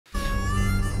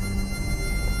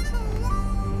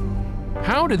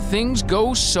How did things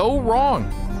go so wrong?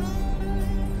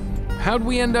 How'd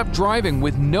we end up driving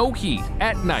with no heat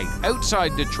at night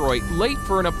outside Detroit, late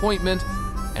for an appointment,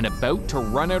 and about to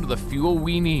run out of the fuel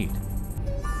we need?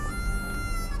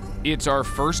 It's our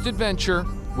first adventure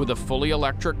with a fully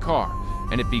electric car,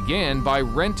 and it began by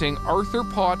renting Arthur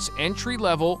Pott's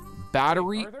entry-level,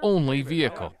 battery-only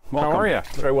vehicle. Welcome. How are you?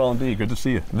 Very well indeed. Good to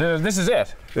see you. This is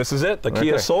it. This is it, the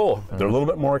Kia Soul. They're a little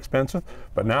bit more expensive,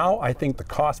 but now I think the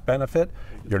cost benefit,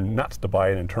 you're nuts to buy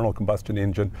an internal combustion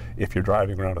engine if you're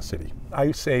driving around a city.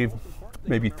 I save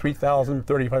maybe $3,000,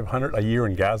 $3,500 a year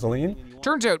in gasoline.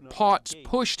 Turns out Potts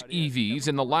pushed EVs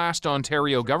in the last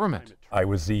Ontario government. I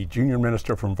was the junior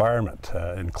minister for environment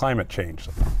and climate change.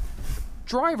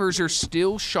 Drivers are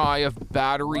still shy of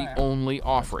battery-only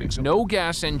offerings, no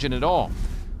gas engine at all.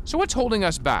 So what's holding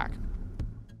us back?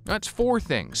 That's four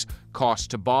things: cost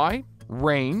to buy,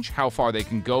 range, how far they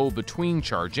can go between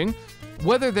charging,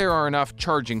 whether there are enough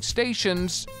charging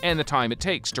stations, and the time it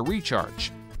takes to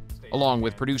recharge. Along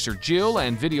with producer Jill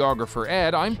and videographer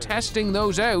Ed, I'm testing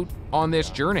those out on this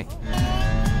journey.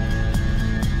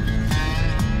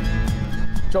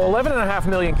 So 11.5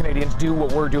 million Canadians do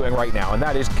what we're doing right now, and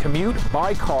that is commute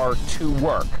by car to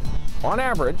work. On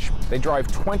average, they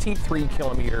drive 23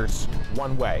 kilometers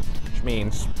one way, which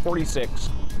means 46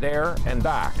 there and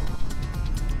back.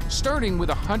 Starting with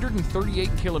 138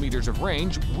 kilometers of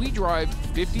range, we drive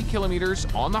 50 kilometers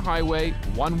on the highway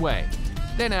one way,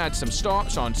 then add some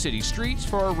stops on city streets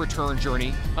for a return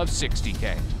journey of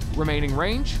 60K. Remaining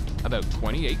range, about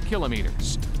 28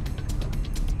 kilometers.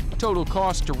 Total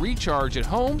cost to recharge at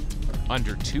home,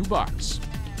 under $2.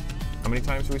 How many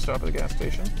times do we stop at the gas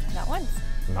station? Not once.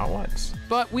 Not once.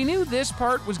 But we knew this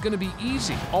part was going to be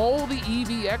easy. All the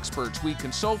EV experts we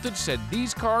consulted said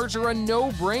these cars are a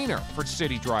no-brainer for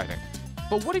city driving.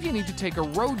 But what if you need to take a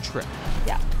road trip?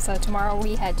 Yeah, so tomorrow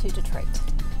we head to Detroit.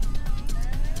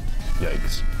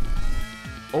 Yikes.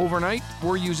 Overnight,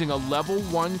 we're using a level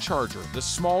 1 charger, the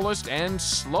smallest and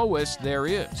slowest there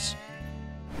is.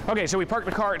 Okay, so we parked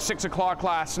the car at 6 o'clock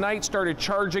last night, started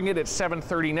charging it at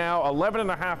 7:30 now,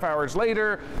 11.5 hours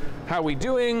later. How we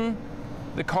doing?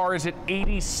 The car is at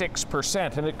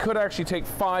 86%, and it could actually take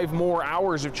 5 more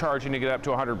hours of charging to get up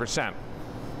to 100%.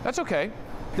 That's okay.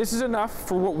 This is enough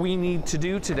for what we need to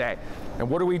do today. And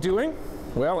what are we doing?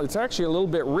 Well, it's actually a little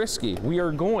bit risky. We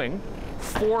are going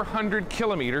 400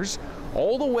 kilometers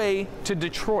all the way to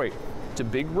Detroit. It's a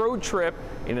big road trip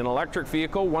in an electric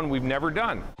vehicle, one we've never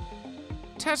done.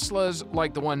 Teslas,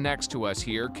 like the one next to us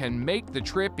here, can make the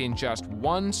trip in just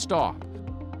one stop.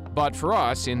 But for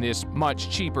us, in this much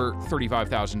cheaper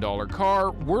 $35,000 car,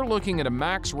 we're looking at a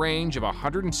max range of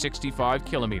 165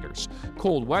 kilometers.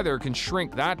 Cold weather can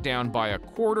shrink that down by a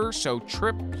quarter, so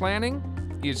trip planning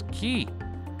is key.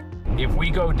 If we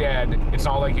go dead, it's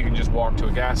not like you can just walk to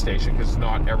a gas station, because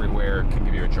not everywhere can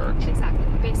give you a charge. Exactly.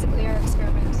 Basically, our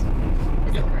experiment is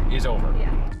over. Is over.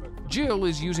 Yeah. Jill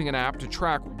is using an app to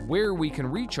track where we can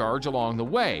recharge along the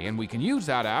way, and we can use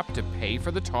that app to pay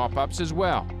for the top-ups as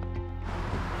well.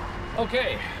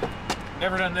 Okay,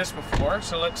 never done this before,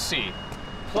 so let's see.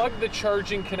 Plug the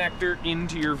charging connector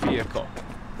into your vehicle.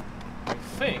 I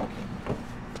think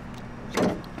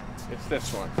it's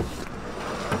this one.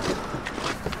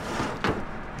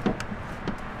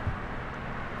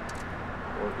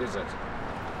 Or is it?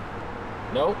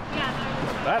 No? Yeah.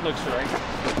 That looks right.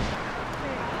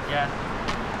 Yeah.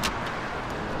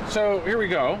 So here we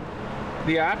go.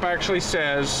 The app actually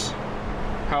says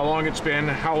how long it's been,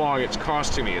 how long it's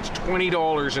costing me. It's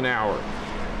 $20 an hour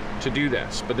to do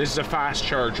this, but this is a fast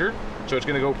charger, so it's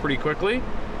gonna go pretty quickly.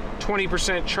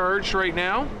 20% charged right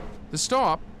now. The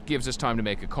stop gives us time to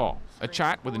make a call. A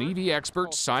chat with an EV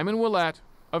expert, Simon Willett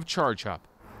of Charge Hub.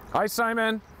 Hi,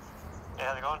 Simon. Hey,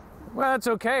 how's it going? Well, it's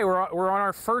okay. We're on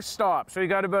our first stop. So we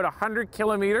got about 100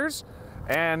 kilometers,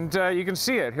 and you can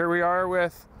see it. Here we are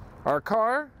with our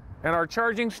car and our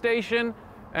charging station,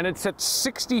 and it's at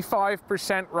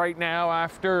 65% right now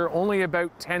after only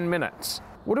about 10 minutes.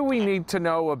 What do we need to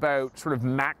know about sort of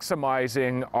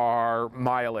maximizing our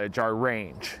mileage, our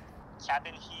range?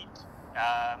 Cabin heat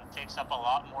takes up a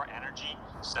lot more energy,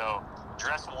 so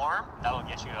dress warm, that'll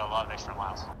get you a lot of extra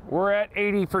miles. We're at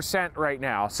 80% right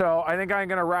now, so I think I'm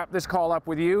gonna wrap this call up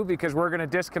with you because we're gonna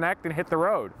disconnect and hit the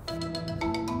road.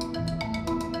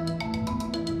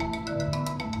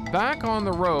 Back on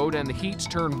the road, and the heat's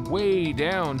turned way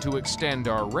down to extend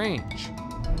our range.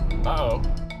 Uh-oh.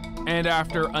 And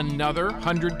after another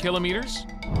 100 kilometers,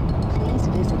 Please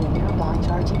visit a nearby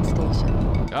charging station.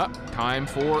 time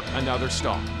for another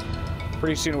stop.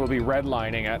 Pretty soon we'll be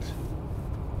redlining it.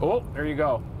 Oh, there you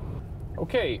go.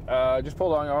 Okay, just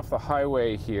pulled along off the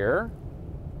highway here.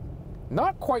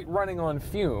 not quite running on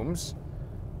fumes,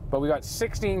 but we got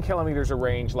 16 kilometers of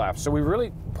range left. So we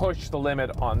really pushed the limit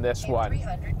on this one.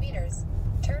 300 meters.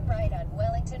 Turn right on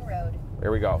Wellington Road.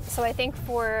 There we go. So I think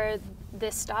for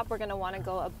this stop, we're going to want to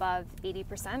go above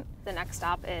 80%. The next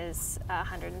stop is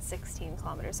 116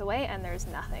 kilometers away, and there's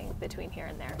nothing between here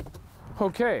and there.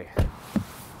 Okay,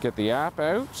 get the app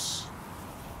out.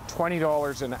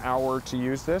 $20 an hour to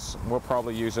use this. We'll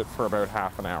probably use it for about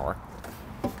half an hour.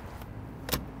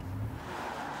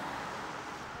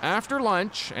 After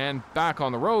lunch and back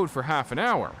on the road for half an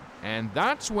hour, and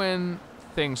that's when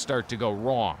things start to go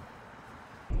wrong.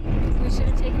 We should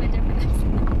have taken a different exit.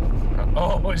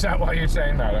 Oh, is that why you're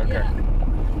saying that? Okay. Yeah.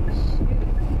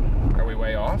 Are we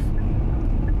way off?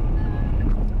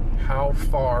 How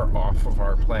far off of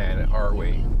our plan are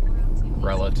we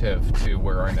relative to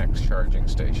where our next charging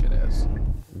station is?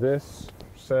 This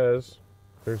says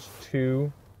there's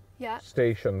 2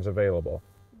 stations available.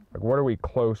 Like, what are we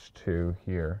close to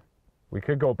here? We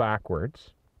could go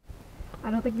backwards. I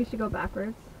don't think we should go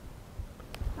backwards.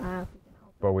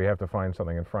 But we have to find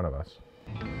something in front of us.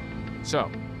 So,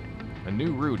 a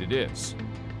new route it is.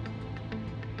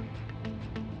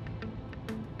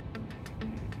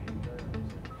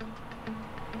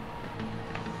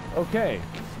 Okay,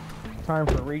 time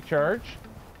for recharge,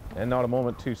 and not a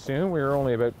moment too soon. We're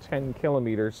only about 10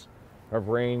 kilometers of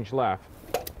range left.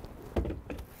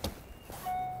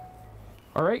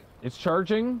 All right, it's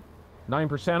charging,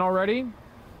 9% already.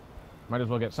 Might as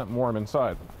well get something warm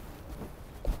inside.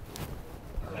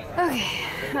 Okay,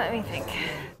 let me think.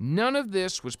 None of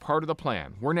this was part of the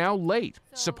plan. We're now late,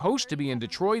 supposed to be in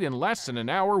Detroit in less than an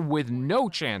hour with no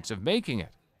chance of making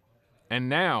it. And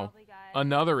now,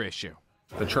 another issue.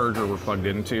 The charger we're plugged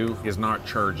into is not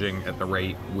charging at the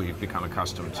rate we've become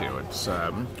accustomed to. It's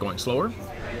going slower.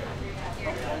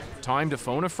 Time to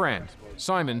phone a friend.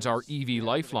 Simon's our EV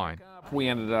lifeline. We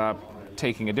ended up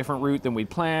taking a different route than we'd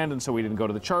planned, and so we didn't go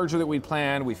to the charger that we'd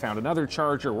planned. We found another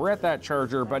charger. We're at that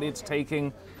charger, but it's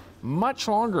taking much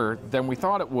longer than we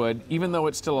thought it would, even though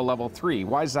it's still a level 3.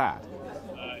 Why is that?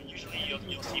 Usually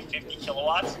you'll see 50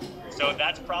 kilowatts, so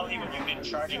that's probably what you've been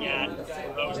charging at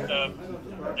most of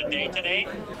the day today,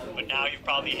 but now you've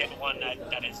probably hit one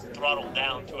that is throttled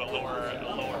down to a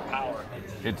lower power.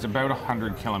 It's about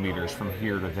 100 kilometers from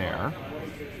here to there,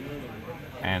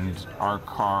 and our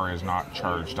car is not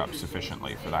charged up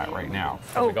sufficiently for that right now.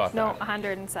 Oh, we got no, that?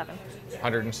 107.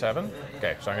 107?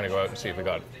 Okay, so I'm gonna go out and see if we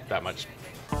got that much.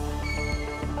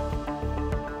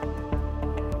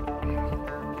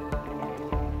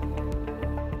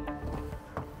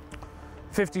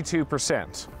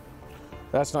 %.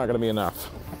 That's not gonna be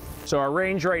enough. So our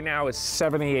range right now is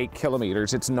 78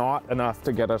 kilometers. It's not enough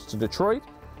to get us to Detroit.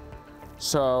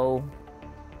 So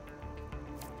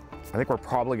I think we're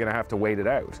probably gonna have to wait it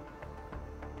out.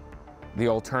 The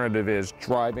alternative is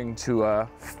driving to a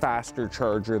faster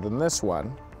charger than this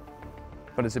one,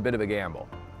 but it's a bit of a gamble.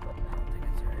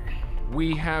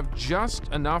 We have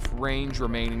just enough range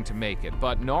remaining to make it,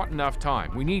 but not enough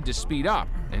time. We need to speed up,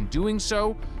 and doing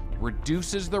so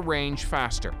reduces the range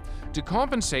faster. To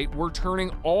compensate, we're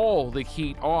turning all the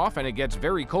heat off, and it gets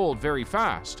very cold very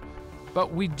fast.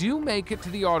 But we do make it to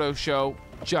the auto show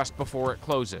just before it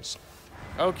closes.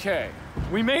 Okay,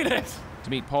 we made it. To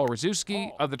meet Paul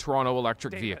Rzuski of the Toronto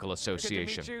Electric Vehicle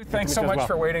Association. Good to meet you. Thanks so much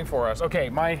for waiting for us. Okay,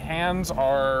 my hands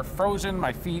are frozen,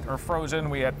 my feet are frozen.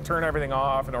 We had to turn everything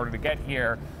off in order to get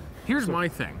here. Here's my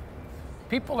thing.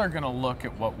 People are gonna look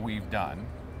at what we've done,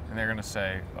 and they're gonna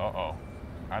say, uh-oh,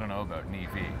 I don't know about an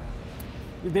EV.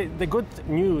 The good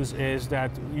news is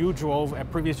that you drove a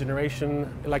previous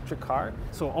generation electric car.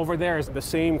 So over there is the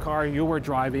same car you were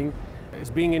driving.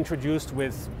 It's being introduced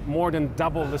with more than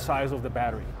double the size of the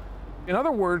battery. In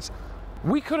other words,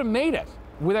 we could have made it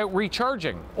without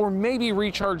recharging, or maybe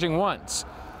recharging once.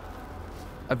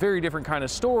 A very different kind of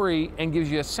story, and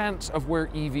gives you a sense of where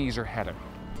EVs are headed.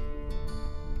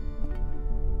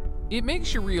 It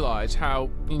makes you realize how,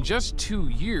 in just 2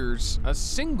 years, a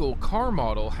single car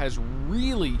model has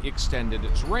really extended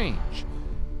its range.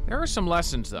 There are some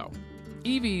lessons, though.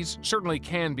 EVs certainly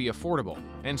can be affordable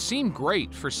and seem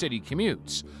great for city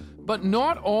commutes, but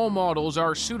not all models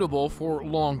are suitable for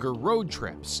longer road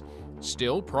trips.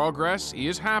 Still, progress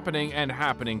is happening, and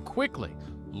happening quickly.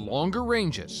 Longer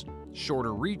ranges,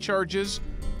 shorter recharges,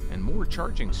 and more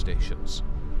charging stations.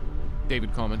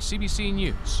 David Coleman, CBC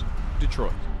News,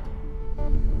 Detroit.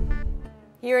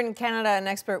 Here in Canada, an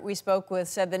expert we spoke with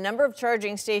said the number of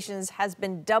charging stations has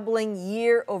been doubling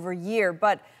year over year,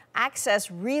 but access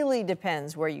really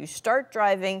depends where you start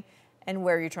driving and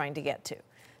where you're trying to get to.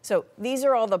 So these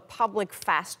are all the public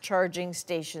fast charging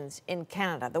stations in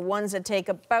Canada, the ones that take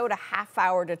about a half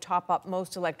hour to top up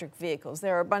most electric vehicles.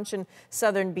 There are a bunch in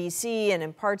southern BC and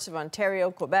in parts of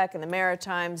Ontario, Quebec, and the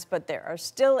Maritimes, but there are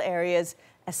still areas,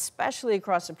 especially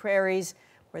across the prairies,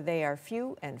 where they are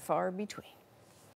few and far between.